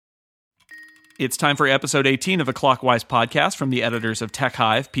It's time for episode 18 of the Clockwise podcast from the editors of Tech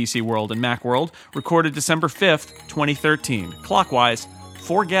Hive, PC World, and Mac World, recorded December 5th, 2013. Clockwise,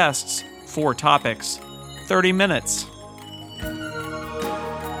 4 guests, 4 topics, 30 minutes.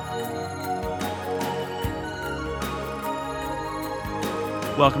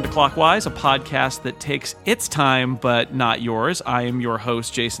 Welcome to Clockwise, a podcast that takes its time, but not yours. I am your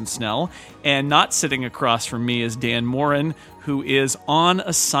host, Jason Snell, and not sitting across from me is Dan Morin, who is on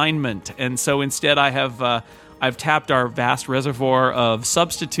assignment. And so instead I've tapped our vast reservoir of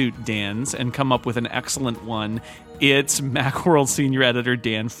substitute Dans and come up with an excellent one. It's Macworld senior editor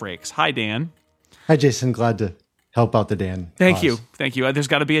Dan Frakes. Hi, Dan. Hi, Jason. Glad to help out the Dan. Thank you. There's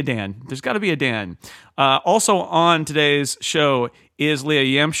got to be a Dan. Also on today's show is Leah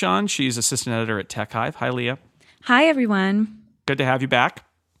Yamshon. She's assistant editor at Tech Hive. Hi, Leah. Hi, everyone. Good to have you back.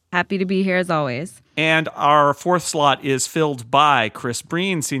 Happy to be here as always. And our fourth slot is filled by Chris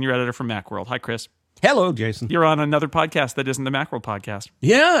Breen, senior editor from Macworld. Hi, Chris. Hello, Jason. You're on another podcast that isn't the Macworld podcast.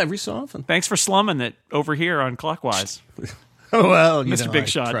 Yeah, every so often. Thanks for slumming it over here on Clockwise. Oh, well, Mr. Big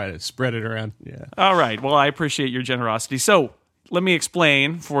Shot. Try to spread it around. Yeah. All right. Well, I appreciate your generosity. So let me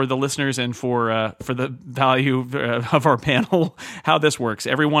explain for the listeners and for the value of our panel how this works.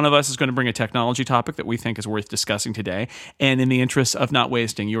 Every one of us is going to bring a technology topic that we think is worth discussing today. And in the interest of not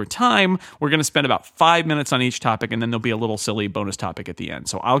wasting your time, we're going to spend about 5 minutes on each topic, and then there'll be a little silly bonus topic at the end.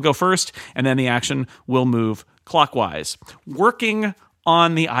 So I'll go first, and then the action will move clockwise. Working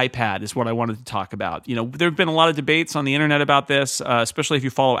on the iPad is what I wanted to talk about. You know, there have been a lot of debates on the internet about this, especially if you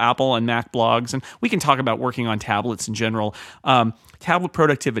follow Apple and Mac blogs, and we can talk about working on tablets in general. Tablet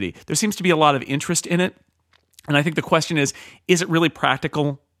productivity. There seems to be a lot of interest in it, and I think the question is it really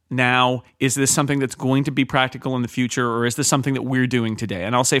practical now? Is this something that's going to be practical in the future, or is this something that we're doing today?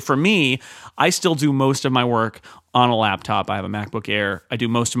 And I'll say for me, I still do most of my work on a laptop. I have a MacBook Air. I do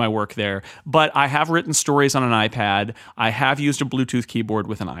most of my work there. But I have written stories on an iPad. I have used a Bluetooth keyboard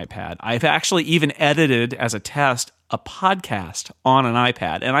with an iPad. I've actually even edited, as a test, a podcast on an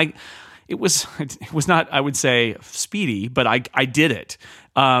iPad. And it was not, I would say, speedy, but I did it.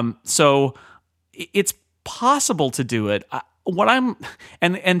 So it's possible to do it.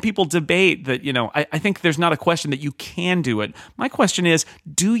 And people debate that, you know, I think there's not a question that you can do it. My question is,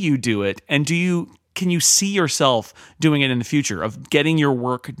 do you do it? And can you see yourself doing it in the future, of getting your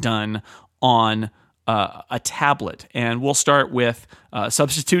work done on a tablet? And we'll start with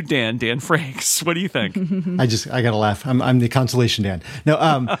substitute Dan Frakes. What do you think? I gotta laugh. I'm the Consolation Dan. No,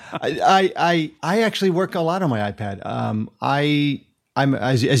 I actually work a lot on my iPad. I'm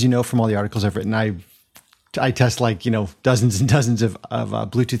as you know from all the articles I've written, I test dozens and dozens of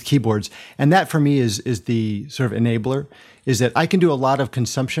Bluetooth keyboards, and that for me is the sort of enabler. Is that I can do a lot of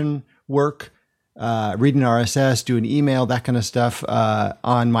consumption work, read an RSS, do an email, that kind of stuff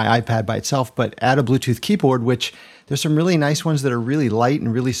on my iPad by itself. But add a Bluetooth keyboard, which there's some really nice ones that are really light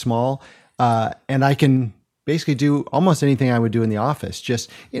and really small, and I can basically do almost anything I would do in the office. Just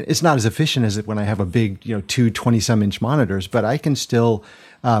it's not as efficient as when I have a big, 2 20-some inch monitors, but I can still.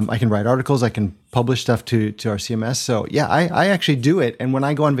 I can write articles. I can publish stuff to our CMS. So yeah, I actually do it. And when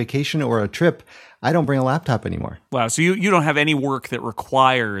I go on vacation or a trip, I don't bring a laptop anymore. Wow. So you don't have any work that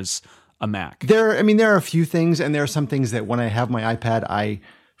requires a Mac? There are a few things, and there are some things that when I have my iPad, I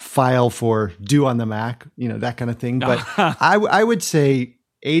file for due on the Mac, that kind of thing. But I would say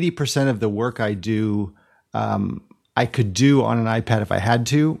 80% of the work I do, I could do on an iPad if I had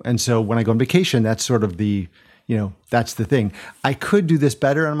to. And so when I go on vacation, that's sort of that's the thing. I could do this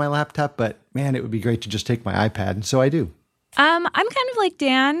better on my laptop, but man, it would be great to just take my iPad. And so I do. I'm kind of like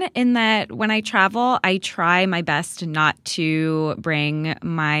Dan in that when I travel, I try my best not to bring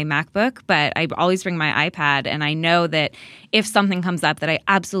my MacBook, but I always bring my iPad. And I know that if something comes up that I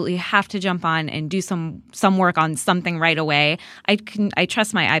absolutely have to jump on and do some work on something right away, I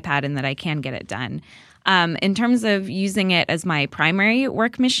trust my iPad in that I can get it done. In terms of using it as my primary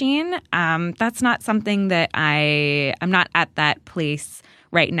work machine, that's not something that I'm not at that place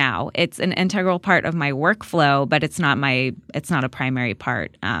right now. It's an integral part of my workflow, but it's not a primary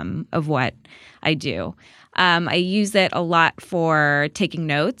part of what I do. I use it a lot for taking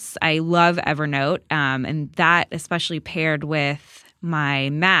notes. I love Evernote, and that, especially paired with my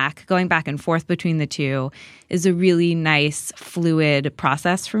Mac, going back and forth between the two is a really nice, fluid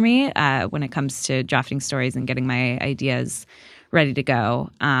process for me when it comes to drafting stories and getting my ideas ready to go.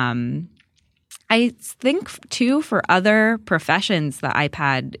 I think, too, for other professions, the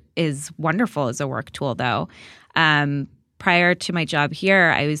iPad is wonderful as a work tool, though. Prior to my job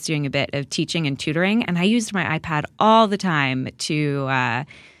here, I was doing a bit of teaching and tutoring, and I used my iPad all the time to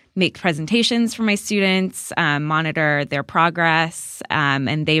make presentations for my students, monitor their progress,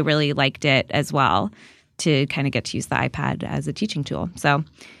 and they really liked it as well to kind of get to use the iPad as a teaching tool. So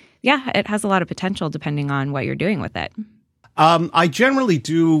yeah, it has a lot of potential depending on what you're doing with it. I generally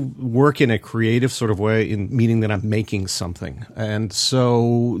do work in a creative sort of way, in meaning that I'm making something. And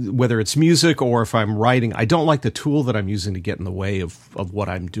so whether it's music or if I'm writing, I don't like the tool that I'm using to get in the way of what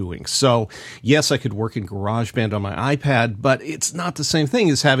I'm doing. So yes, I could work in GarageBand on my iPad, but it's not the same thing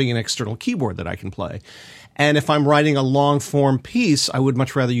as having an external keyboard that I can play. And if I'm writing a long form piece, I would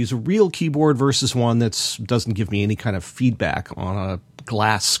much rather use a real keyboard versus one that doesn't give me any kind of feedback on a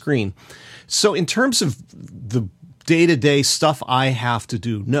glass screen. So in terms of the day-to-day stuff I have to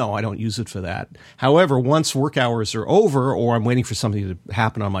do, no, I don't use it for that. However, once work hours are over or I'm waiting for something to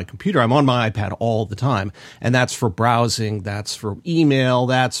happen on my computer, I'm on my iPad all the time. And that's for browsing, that's for email,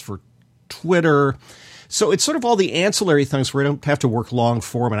 that's for Twitter. So it's sort of all the ancillary things where I don't have to work long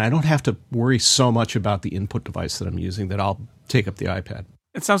form and I don't have to worry so much about the input device that I'm using that I'll take up the iPad.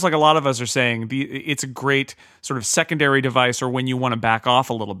 It sounds like a lot of us are saying it's a great sort of secondary device, or when you want to back off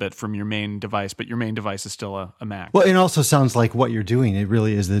a little bit from your main device, but your main device is still a Mac. Well, it also sounds like what you're doing, it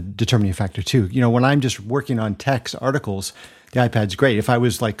really is the determining factor too. You know, when I'm just working on text articles, the iPad's great. If I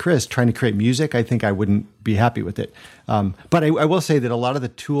was like Chris trying to create music, I think I wouldn't be happy with it. But I will say that a lot of the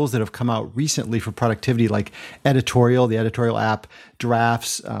tools that have come out recently for productivity, like editorial, the editorial app,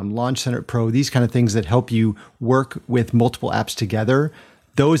 drafts, Launch Center Pro, these kind of things that help you work with multiple apps together,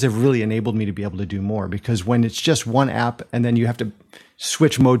 those have really enabled me to be able to do more, because when it's just one app and then you have to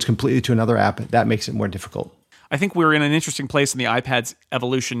switch modes completely to another app, that makes it more difficult. I think we're in an interesting place in the iPad's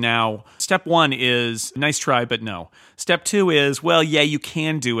evolution now. Step 1 is nice try, but no. Step 2 is, well, yeah, you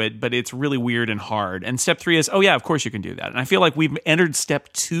can do it, but it's really weird and hard. And step 3 is, oh yeah, of course you can do that. And I feel like we've entered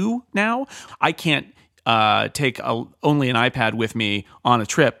step 2 now. I can't take only an iPad with me on a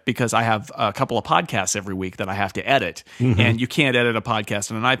trip because I have a couple of podcasts every week that I have to edit, and you can't edit a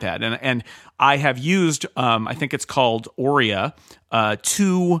podcast on an iPad. And I have used, I think it's called Auria,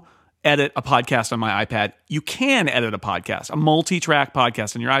 to edit a podcast on my iPad. You can edit a podcast, a multi-track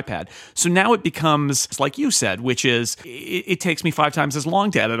podcast on your iPad. So now it becomes, like you said, which is it takes me 5 times as long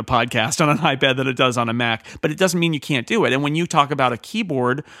to edit a podcast on an iPad than it does on a Mac, but it doesn't mean you can't do it. And when you talk about a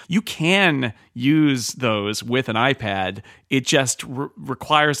keyboard, you can use those with an iPad. It just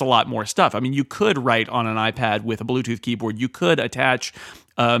requires a lot more stuff. I mean, you could write on an iPad with a Bluetooth keyboard. You could attach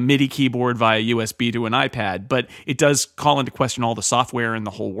a MIDI keyboard via USB to an iPad, but it does call into question all the software and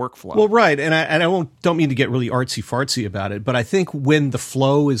the whole workflow. Well, right, and I don't mean to get really artsy-fartsy about it, but I think when the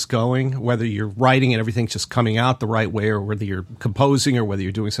flow is going, whether you're writing and everything's just coming out the right way, or whether you're composing, or whether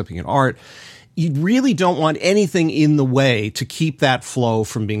you're doing something in art, you really don't want anything in the way to keep that flow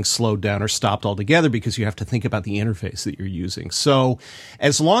from being slowed down or stopped altogether, because you have to think about the interface that you're using. So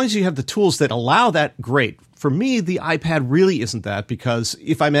as long as you have the tools that allow that, great. For me, the iPad really isn't that, because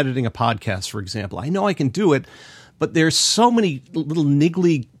if I'm editing a podcast, for example, I know I can do it, but there's so many little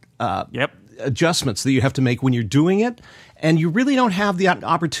niggly adjustments that you have to make when you're doing it. And you really don't have the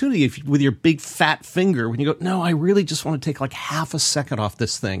opportunity with your big fat finger when you go, no, I really just want to take like half a second off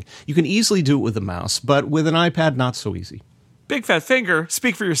this thing. You can easily do it with a mouse, but with an iPad, not so easy. Big fat finger.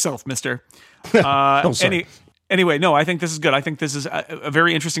 Speak for yourself, mister. Anyway, no, I think this is good. I think this is a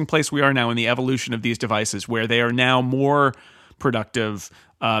very interesting place we are now in the evolution of these devices, where they are now more productive,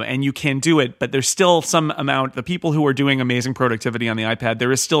 and you can do it, but there's still some amount, the people who are doing amazing productivity on the iPad,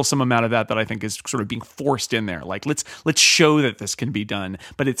 there is still some amount of that I think is sort of being forced in there. Like, let's show that this can be done,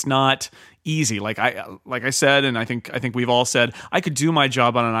 but it's not easy. Like I said, and I think we've all said, I could do my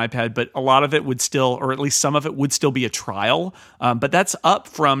job on an iPad, but a lot of it would still, or at least some of it would still be a trial. But that's up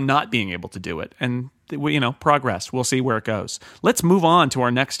from not being able to do it. And progress. We'll see where it goes. Let's move on to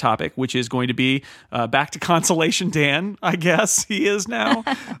our next topic, which is going to be back to Consolation Dan. I guess he is now.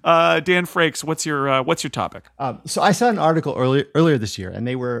 Dan Frakes, what's your topic? So I saw an article earlier this year, and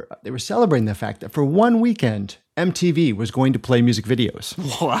they were celebrating the fact that for one weekend, MTV was going to play music videos.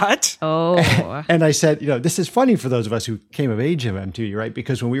 What? Oh. And I said, this is funny for those of us who came of age of MTV, right?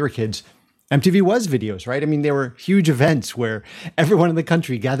 Because when we were kids, MTV was videos, right? I mean, there were huge events where everyone in the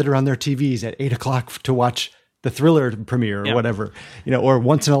country gathered around their TVs at 8 o'clock to watch the Thriller premiere or whatever, or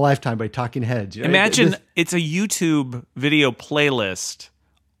Once in a Lifetime by Talking Heads. Imagine it's a YouTube video playlist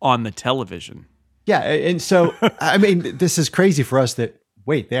on the television. Yeah. And so, I mean, this is crazy for us that,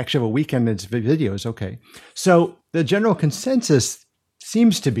 wait, they actually have a weekend that's videos. Okay. So the general consensus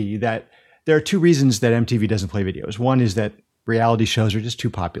seems to be that there are 2 reasons that MTV doesn't play videos. One is that reality shows are just too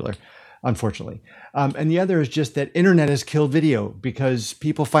popular. unfortunately. And the other is just that internet has killed video because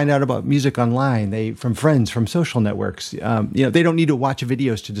people find out about music online, from friends, from social networks. They don't need to watch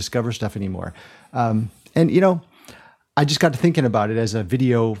videos to discover stuff anymore. I just got to thinking about it as a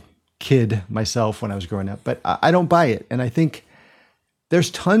video kid myself when I was growing up, but I don't buy it. And I think there's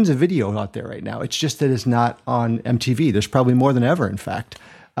tons of video out there right now. It's just that it's not on MTV. There's probably more than ever, in fact.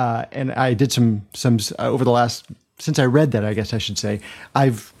 And I did some over the last, since I read that, I guess I should say,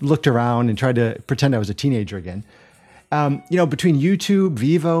 I've looked around and tried to pretend I was a teenager again. Between YouTube,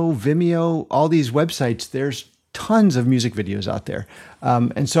 Vivo, Vimeo, all these websites, there's tons of music videos out there.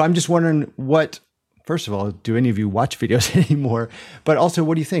 And so I'm just wondering first of all, do any of you watch videos anymore? But also,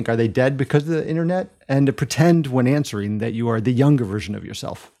 what do you think? Are they dead because of the internet? And to pretend when answering that you are the younger version of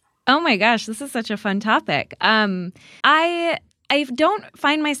yourself. Oh my gosh, this is such a fun topic. I don't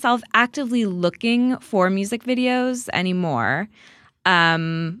find myself actively looking for music videos anymore.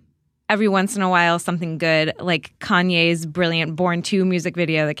 Every once in a while, something good, like Kanye's brilliant Born 2 music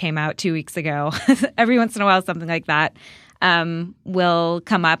video that came out 2 weeks ago. Every once in a while, something like that will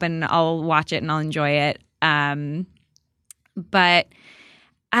come up and I'll watch it and I'll enjoy it. But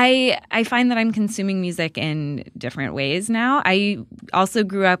I find that I'm consuming music in different ways now. I also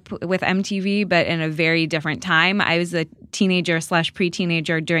grew up with MTV, but in a very different time. I was a teenager /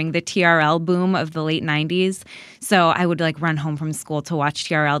 pre-teenager during the TRL boom of the late 90s. So I would run home from school to watch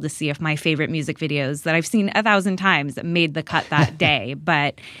TRL to see if my favorite music videos that I've seen 1,000 times made the cut that day.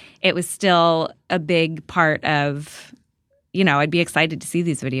 But it was still a big part of... I'd be excited to see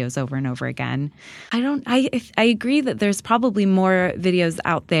these videos over and over again. I agree that there's probably more videos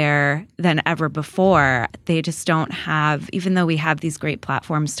out there than ever before. They just don't have, even though we have these great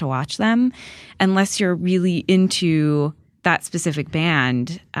platforms to watch them, unless you're really into that specific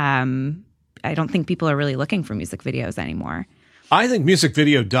band, I don't think people are really looking for music videos anymore. I think music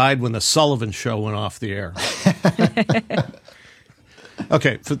video died when the Sullivan Show went off the air.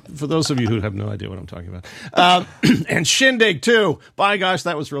 Okay, for those of you who have no idea what I'm talking about. And Shindig, too. By gosh,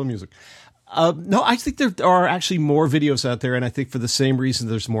 that was real music. No, I think there are actually more videos out there, and I think for the same reason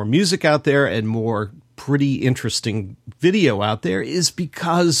there's more music out there and more pretty interesting video out there is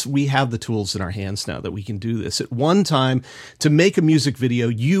because we have the tools in our hands now that we can do this. At one time, to make a music video,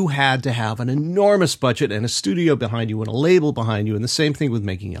 you had to have an enormous budget and a studio behind you and a label behind you, and the same thing with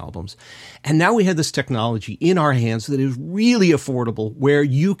making albums. And now we have this technology in our hands that is really affordable, where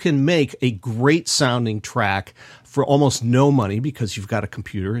you can make a great sounding track for almost no money because you've got a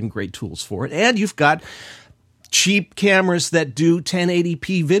computer and great tools for it, and you've got cheap cameras that do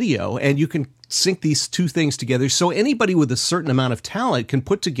 1080p video, and you can sync these two things together. So anybody with a certain amount of talent can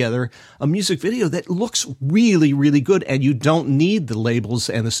put together a music video that looks really, really good, and you don't need the labels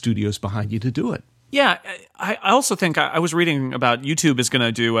and the studios behind you to do it. Yeah, I also think I was reading about YouTube is going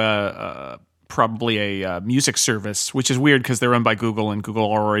to do probably a music service, which is weird because they're owned by Google, and Google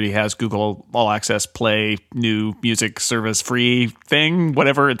already has Google All Access Play, new music service free thing,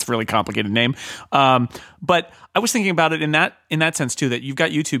 whatever. It's a really complicated name. But I was thinking about it in that sense too, that you've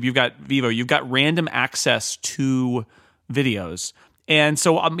got YouTube, you've got Vivo, you've got random access to videos. And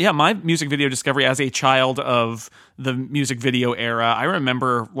so, my music video discovery as a child of the music video era, I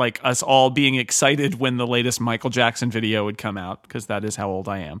remember us all being excited when the latest Michael Jackson video would come out, because that is how old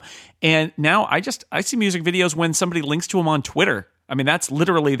I am. And now I see music videos when somebody links to them on Twitter. I mean, that's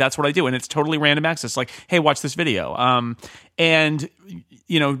what I do. And it's totally random access. Like, hey, watch this video. And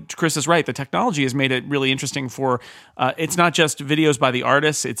Chris is right. The technology has made it really interesting for, it's not just videos by the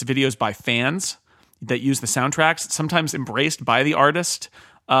artists, it's videos by fans that use the soundtracks, sometimes embraced by the artist.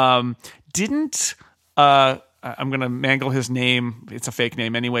 I'm going to mangle his name. It's a fake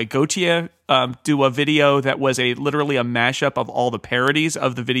name anyway. Gautier do a video that was literally a mashup of all the parodies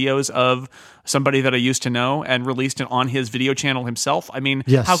of the videos of somebody that I used to know, and released it on his video channel himself. I mean,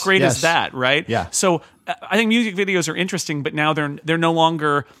 how great is that, right? Yeah. So I think music videos are interesting, but now they're no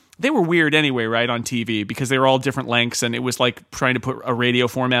longer... They were weird anyway, right, on TV, because they were all different lengths, and it was like trying to put a radio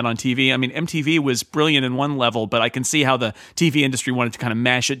format on TV. I mean, MTV was brilliant in one level, but I can see how the TV industry wanted to kind of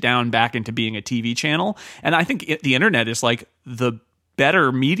mash it down back into being a TV channel. And I think the internet is like the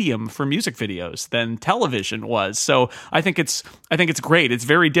better medium for music videos than television was. So I think it's great. It's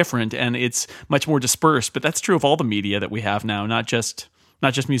very different, and it's much more dispersed. But that's true of all the media that we have now, not just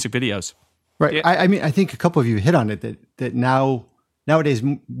music videos. Right. Yeah. I mean, I think a couple of you hit on it that nowadays,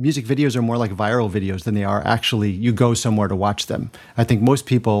 music videos are more like viral videos than they are actually you go somewhere to watch them. I think most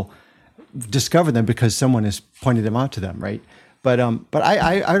people discover them because someone has pointed them out to them, right? But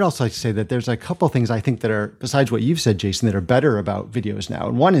I'd also like to say that there's a couple things I think that are, besides what you've said, Jason, that are better about videos now.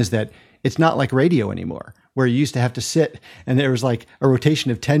 And one is that it's not like radio anymore, where you used to have to sit and there was like a rotation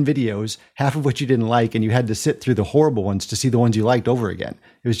of 10 videos, half of which you didn't like, and you had to sit through the horrible ones to see the ones you liked over again.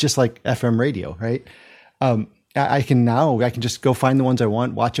 It was just like FM radio, right? I can just go find the ones I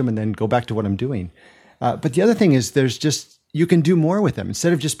want, watch them, and then go back to what I'm doing. But the other thing is you can do more with them.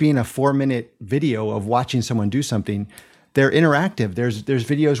 Instead of just being a 4-minute video of watching someone do something, they're interactive. There's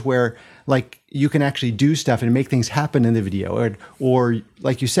videos where like you can actually do stuff and make things happen in the video, or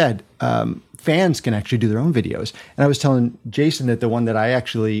like you said, fans can actually do their own videos. And I was telling Jason that the one that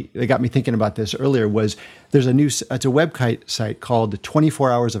that got me thinking about this earlier was it's a website site called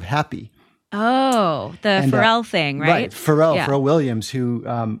 24 Hours of Happy. Oh, the Pharrell thing, right? Right, Pharrell Williams, who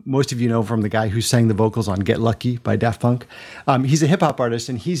most of you know from the guy who sang the vocals on Get Lucky by Daft Punk. He's a hip-hop artist,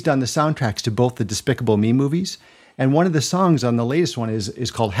 and he's done the soundtracks to both the Despicable Me movies. And one of the songs on the latest one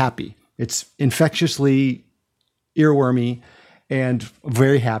is called Happy. It's infectiously earwormy and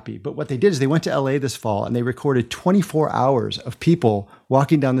very happy. But what they did is they went to LA this fall and they recorded 24 hours of people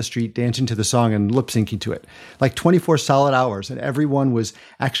walking down the street, dancing to the song and lip syncing to it, like 24 solid hours. And everyone was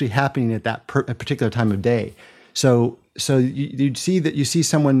actually happening at that particular time of day. So you see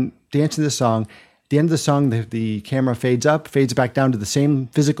someone dancing to the song. At the end of the song, the camera fades back down to the same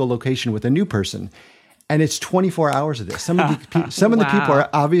physical location with a new person. And it's 24 hours of this. Some of the people are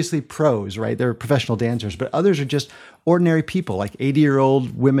obviously pros, right? They're professional dancers, but others are just ordinary people, like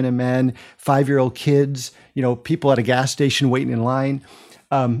 80-year-old women and men, 5-year-old kids, people at a gas station waiting in line.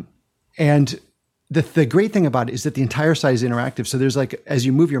 And the great thing about it is that the entire site is interactive. So there's like, as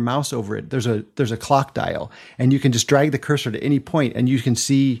you move your mouse over it, there's a clock dial, and you can just drag the cursor to any point, and you can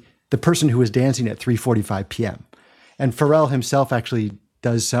see the person who was dancing at 3:45 p.m. And Pharrell himself actually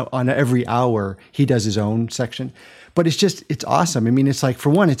does so on every hour. He does his own section, but it's awesome. I mean, it's like,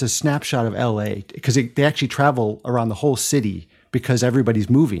 for one, it's a snapshot of LA because they actually travel around the whole city because everybody's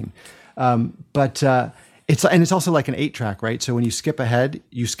moving. It's also like an 8-track, right? So when you skip ahead,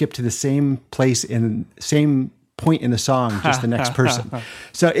 you skip to the same place in same point in the song, just the next person.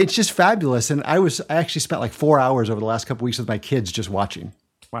 So it's just fabulous. And I actually spent like 4 hours over the last couple of weeks with my kids just watching.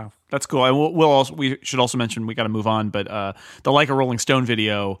 Wow, that's cool. And we should also mention, we got to move on, but the Like a Rolling Stone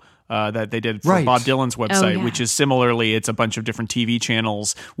video that they did for Bob Dylan's website, which is similarly, it's a bunch of different TV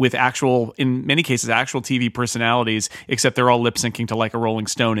channels with in many cases, actual TV personalities, except they're all lip syncing to Like a Rolling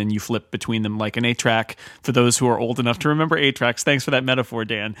Stone, and you flip between them like an 8-track. For those who are old enough to remember 8-tracks, thanks for that metaphor,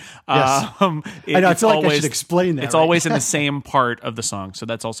 Dan. Yes. I know, I feel like I should explain that. It's always in the same part of the song, so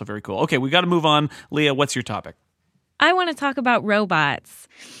that's also very cool. Okay, we got to move on. Leah, what's your topic? I want to talk about robots.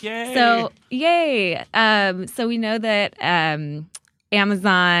 Yay! So, yay! So we know that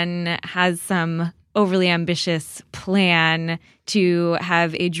Amazon has some overly ambitious plan to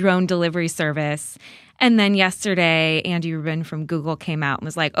have a drone delivery service. And then yesterday, Andy Rubin from Google came out and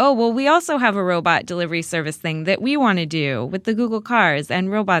was like, oh, well, we also have a robot delivery service thing that we want to do with the Google cars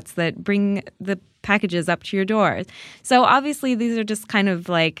and robots that bring the packages up to your door. So obviously these are just kind of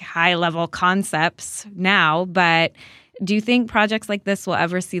like high-level concepts now, but do you think projects like this will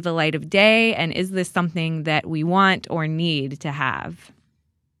ever see the light of day? And is this something that we want or need to have?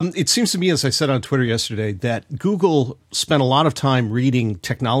 It seems to me, as I said on Twitter yesterday, that Google spent a lot of time reading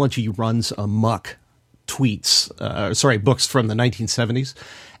technology runs amok books from the 1970s,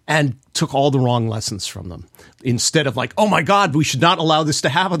 and took all the wrong lessons from them. Instead of like, oh my God, we should not allow this to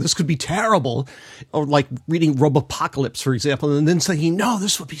happen, this could be terrible. Or like reading Robopocalypse, for example, and then thinking, no,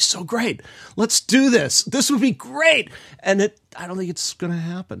 this would be so great. Let's do this. This would be great. And I don't think it's going to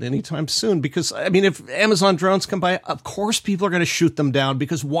happen anytime soon, because, I mean, if Amazon drones come by, of course people are going to shoot them down,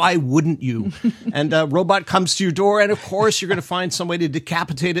 because why wouldn't you? And a robot comes to your door, and of course you're going to find some way to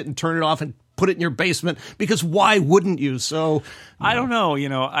decapitate it and turn it off and put it in your basement, because why wouldn't you? So I don't know.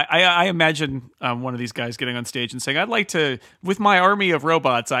 I imagine one of these guys getting on stage and saying, I'd like to, with my army of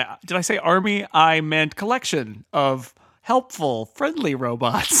robots, did I say army? I meant collection of helpful, friendly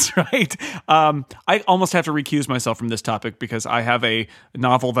robots, right? I almost have to recuse myself from this topic because I have a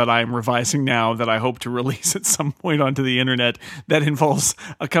novel that I'm revising now that I hope to release at some point onto the internet that involves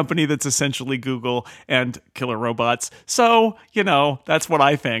a company that's essentially Google and killer robots. So, that's what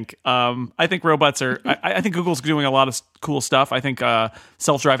I think. I think robots are, I think Google's doing a lot of cool stuff. I think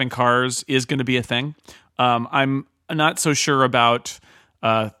self-driving cars is going to be a thing. I'm not so sure about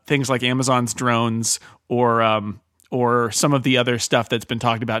things like Amazon's drones or some of the other stuff that's been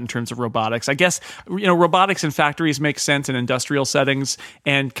talked about in terms of robotics. I guess, robotics in factories makes sense in industrial settings,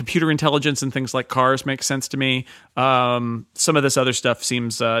 and computer intelligence and things like cars make sense to me. Some of this other stuff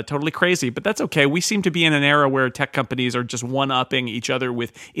seems totally crazy, but that's okay. We seem to be in an era where tech companies are just one-upping each other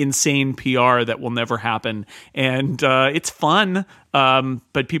with insane PR that will never happen. And it's fun,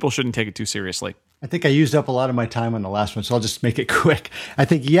 but people shouldn't take it too seriously. I think I used up a lot of my time on the last one, so I'll just make it quick. I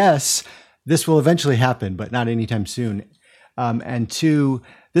think, yes, this will eventually happen, but not anytime soon. And two,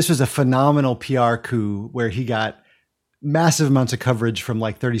 this was a phenomenal PR coup where he got massive amounts of coverage from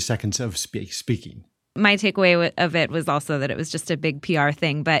like 30 seconds of speaking. My takeaway of it was also that it was just a big PR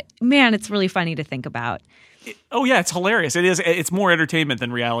thing, but man, it's really funny to think about. Oh yeah, it's hilarious. It is. It's more entertainment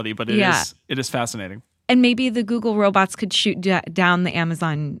than reality, but it is fascinating. And maybe the Google robots could shoot down the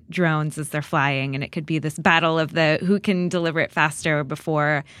Amazon drones as they're flying, and it could be this battle of the who can deliver it faster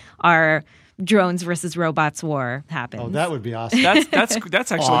before our drones versus robots war happens. Oh, that would be awesome. That's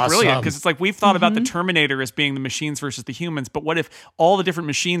actually Awesome. brilliant, because it's like we've thought about the Terminator as being the machines versus the humans, but what if all the different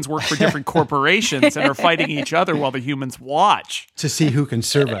machines work for different corporations and are fighting each other while the humans watch? To see who can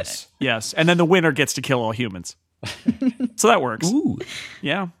serve us. Yes, and then the winner gets to kill all humans. So that works. Ooh.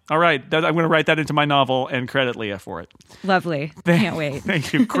 Yeah. All right. I'm going to write that into my novel and credit Leah for it. Lovely. Can't wait.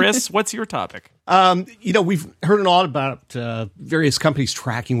 Thank you. Chris, what's your topic? We've heard a lot about various companies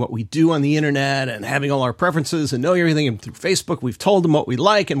tracking what we do on the internet and having all our preferences and knowing everything. And through Facebook, we've told them what we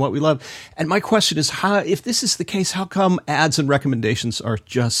like and what we love. And my question is, if this is the case, how come ads and recommendations are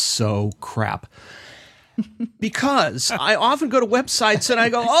just so crap? Because I often go to websites and I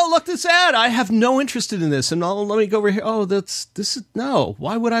go, oh, look, this ad. I have no interest in this. And let me go over here. Oh, no.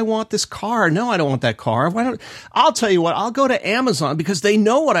 Why would I want this car? No, I don't want that car. I'll tell you what, I'll go to Amazon because they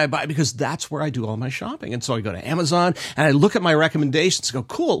know what I buy, because that's where I do all my shopping. And so I go to Amazon and I look at my recommendations and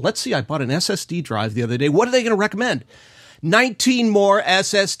go, cool, let's see. I bought an SSD drive the other day. What are they going to recommend? 19 more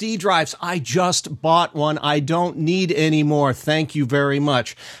SSD drives. I just bought one. I don't need any more. Thank you very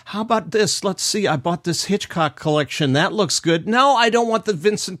much. How about this? Let's see. I bought this Hitchcock collection. That looks good. No, I don't want the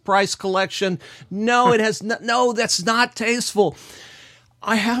Vincent Price collection. No, no, that's not tasteful.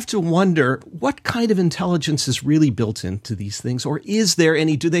 I have to wonder what kind of intelligence is really built into these things, or is there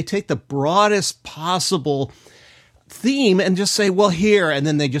any? Do they take the broadest possible theme and just say, well, here, and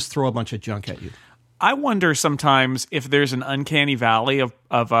then they just throw a bunch of junk at you? I wonder sometimes if there's an uncanny valley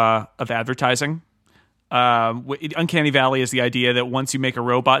of advertising. Uncanny valley is the idea that once you make a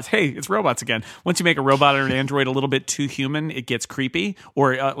robot, hey, it's robots again. Once you make a robot or an android a little bit too human, it gets creepy.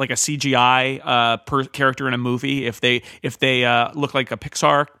 Or like a CGI character in a movie, if they look like a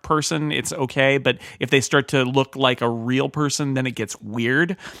Pixar person, it's okay. But if they start to look like a real person, then it gets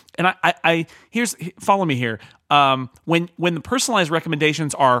weird. And follow me here. When the personalized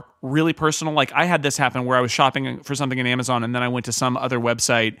recommendations are really personal, like I had this happen where I was shopping for something in Amazon and then I went to some other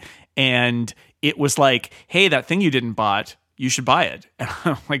website and it was like, hey, that thing you didn't bought, you should buy it.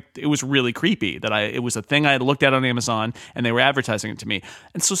 And like, it was really creepy that it was a thing I had looked at on Amazon and they were advertising it to me.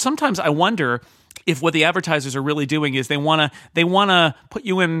 And so sometimes I wonder if what the advertisers are really doing is they want to put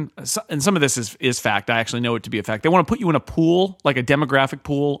you in, and some of this is fact. I actually know it to be a fact. They want to put you in a pool, like a demographic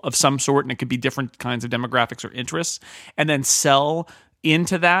pool of some sort, and it could be different kinds of demographics or interests, and then sell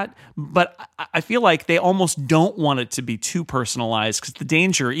into that. But I feel like they almost don't want it to be too personalized, because the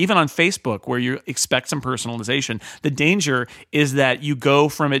danger, even on Facebook where you expect some personalization, the danger is that you go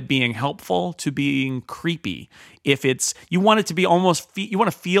from it being helpful to being creepy. If you want it to be you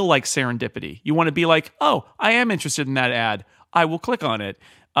want to feel like serendipity. You want to be like, oh, I am interested in that ad. I will click on it.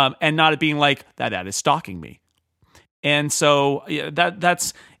 And not it being like, that ad is stalking me. And so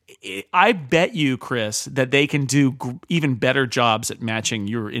that's, I bet you, Chris, that they can do even better jobs at matching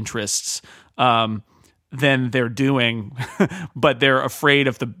your interests than they're doing, but they're afraid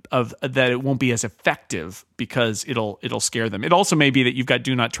of that it won't be as effective because it'll scare them. It also may be that you've got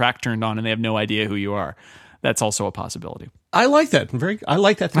Do Not Track turned on and they have no idea who you are. That's also a possibility. I like that. I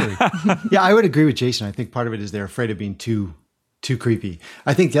like that theory. Yeah, I would agree with Jason. I think part of it is they're afraid of being too creepy.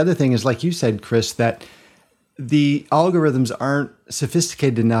 I think the other thing is, like you said, Chris, that the algorithms aren't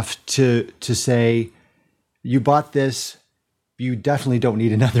sophisticated enough to say, you bought this, you definitely don't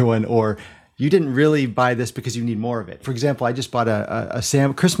need another one, or you didn't really buy this because you need more of it. For example, I just bought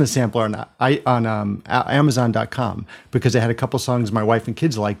a Christmas sampler on Amazon.com because it had a couple songs my wife and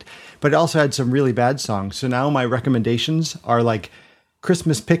kids liked, but it also had some really bad songs. So now my recommendations are like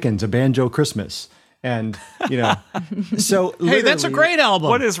Christmas Pickins, A Banjo Christmas. And, so hey, that's a great album.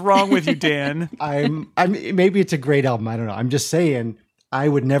 What is wrong with you, Dan? Maybe it's a great album. I don't know. I'm just saying I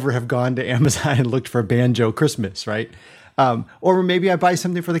would never have gone to Amazon and looked for a Banjo Christmas, right? Or maybe I buy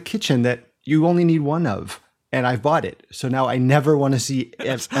something for the kitchen that you only need one of, and I've bought it. So now I never want to see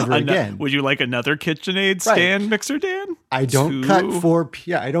it ever again. Would you like another KitchenAid stand mixer, Dan? I don't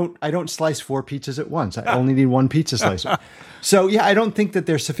I don't slice 4 pizzas at once. I only need one pizza slicer. So yeah, I don't think that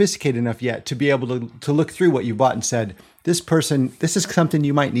they're sophisticated enough yet to be able to look through what you bought and said, this is something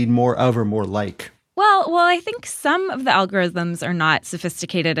you might need more of or more like. Well, I think some of the algorithms are not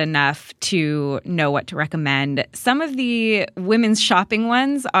sophisticated enough to know what to recommend. Some of the women's shopping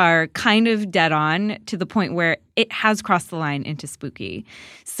ones are kind of dead on to the point where it has crossed the line into spooky.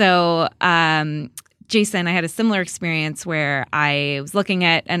 So, Jason, I had a similar experience where I was looking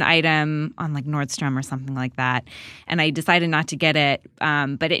at an item on like Nordstrom or something like that, and I decided not to get it,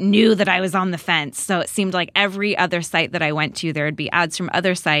 but it knew that I was on the fence. So it seemed like every other site that I went to, there would be ads from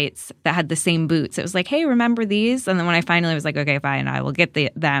other sites that had the same boots. It was like, hey, remember these? And then when I finally was like, okay, fine, I will get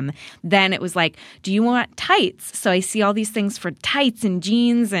them. Then it was like, do you want tights? So I see all these things for tights and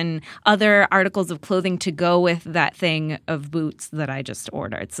jeans and other articles of clothing to go with that thing of boots that I just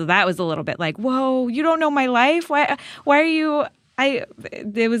ordered. So that was a little bit like, whoa, you don't know my life. Why are you?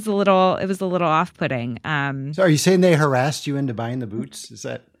 It was a little off-putting. So are you saying they harassed you into buying the boots? Is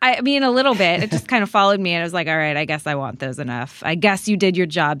that? I mean, a little bit. It just kind of followed me, and I was like, all right, I guess I want those enough. I guess you did your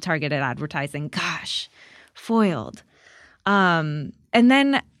job, targeted advertising. Gosh, foiled. And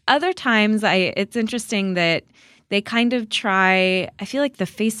then other times, it's interesting that they kind of try, I feel like the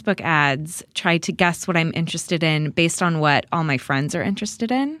Facebook ads try to guess what I'm interested in based on what all my friends are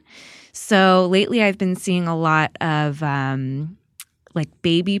interested in. So lately I've been seeing a lot of like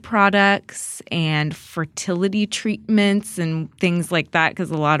baby products and fertility treatments and things like that,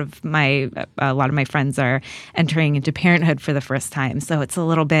 because a lot of my friends are entering into parenthood for the first time. So it's a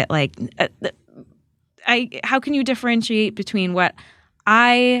little bit like, how can you differentiate between what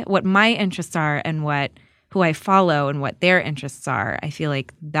my interests are and who I follow and what their interests are? I feel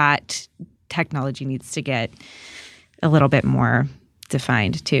like that technology needs to get a little bit more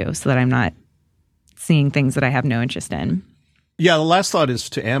defined too, so that I'm not seeing things that I have no interest in. Yeah, the last thought is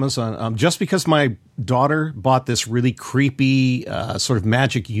to Amazon. Just because my daughter bought this really creepy sort of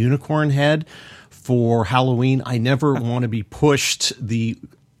magic unicorn head for Halloween, I never want to be pushed the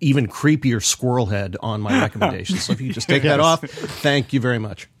even creepier squirrel head on my recommendation. So if you just take that off, thank you very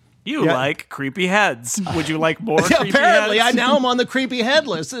much. You like creepy heads. Would you like more creepy apparently, heads? now I'm on the creepy head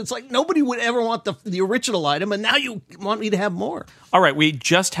list. It's like nobody would ever want the original item, and now you want me to have more. All right, we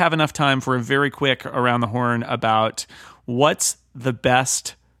just have enough time for a very quick around the horn about what's the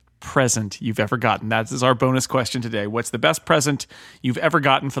best present you've ever gotten. That is our bonus question today. What's the best present you've ever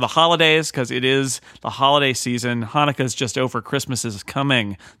gotten for the holidays? Because it is the holiday season. Hanukkah's just over. Christmas is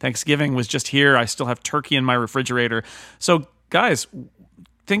coming. Thanksgiving was just here. I still have turkey in my refrigerator. So, guys,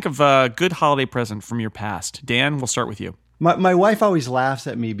 think of a good holiday present from your past. Dan, we'll start with you. My wife always laughs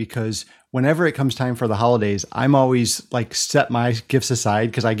at me because whenever it comes time for the holidays, I'm always like set my gifts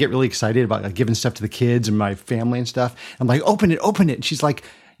aside because I get really excited about like giving stuff to the kids and my family and stuff. I'm like, open it. And she's like,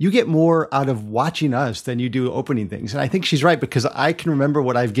 you get more out of watching us than you do opening things. And I think she's right, because I can remember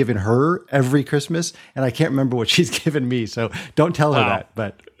what I've given her every Christmas and I can't remember what she's given me. So don't tell her that.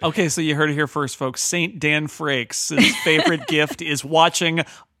 But okay, so you heard it here first, folks. Saint Dan Frakes' favorite gift is watching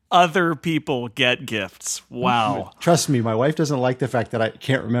other people get gifts. Wow. Trust me, my wife doesn't like the fact that I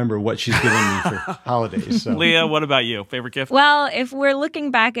can't remember what she's given me for holidays. So. Leah, what about you? Favorite gift? Well, if we're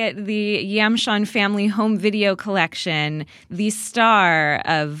looking back at the Yamshon family home video collection, the star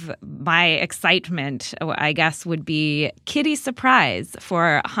of my excitement, I guess, would be Kitty Surprise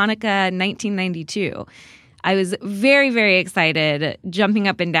for Hanukkah 1992. I was very, very excited, jumping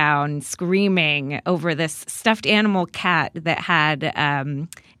up and down, screaming over this stuffed animal cat that had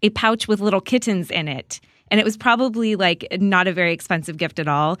a pouch with little kittens in it. And it was probably like not a very expensive gift at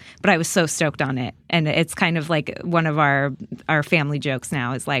all, but I was so stoked on it. And it's kind of like one of our family jokes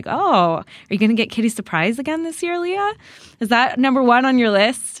now is like, oh, are you going to get Kitty Surprise again this year, Leah? Is that number one on your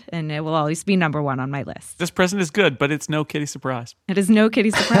list? And it will always be number one on my list. This present is good, but it's no Kitty Surprise. It is no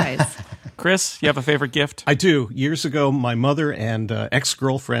Kitty Surprise. Chris, you have a favorite gift? I do. Years ago, my mother and now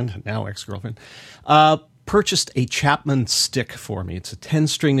ex-girlfriend, purchased a Chapman stick for me. It's a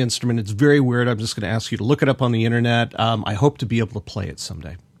 10-string instrument. It's very weird. I'm just going to ask you to look it up on the internet. I hope to be able to play it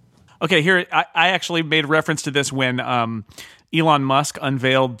someday. Okay, here, I actually made reference to this when Elon Musk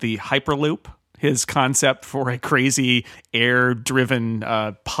unveiled the Hyperloop, his concept for a crazy air-driven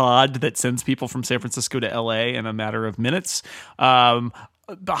pod that sends people from San Francisco to L.A. in a matter of minutes.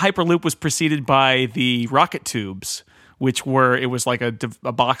 The Hyperloop was preceded by the rocket tubes, which it was like a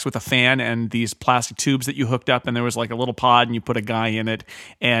box with a fan and these plastic tubes that you hooked up, and there was like a little pod and you put a guy in it,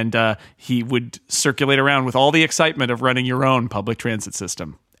 and he would circulate around with all the excitement of running your own public transit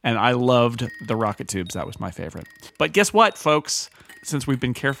system. And I loved the rocket tubes. That was my favorite. But guess what, folks? Since we've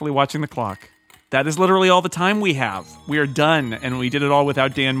been carefully watching the clock, that is literally all the time we have. We are done, and we did it all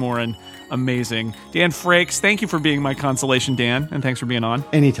without Dan Morin. Amazing. Dan Frakes, thank you for being my consolation, Dan, and thanks for being on.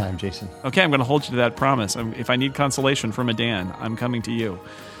 Anytime, Jason. Okay, I'm going to hold you to that promise. If I need consolation from a Dan, I'm coming to you.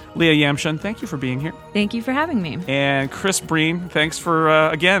 Leah Yamshon, thank you for being here. Thank you for having me. And Chris Breen, thanks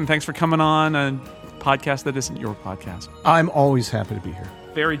for coming on a podcast that isn't your podcast. I'm always happy to be here.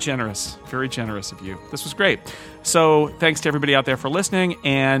 Very generous of you. This was great. So thanks to everybody out there for listening.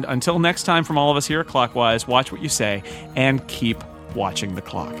 And until next time, from all of us here at Clockwise, watch what you say and keep watching the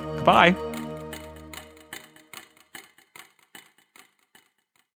clock. Goodbye.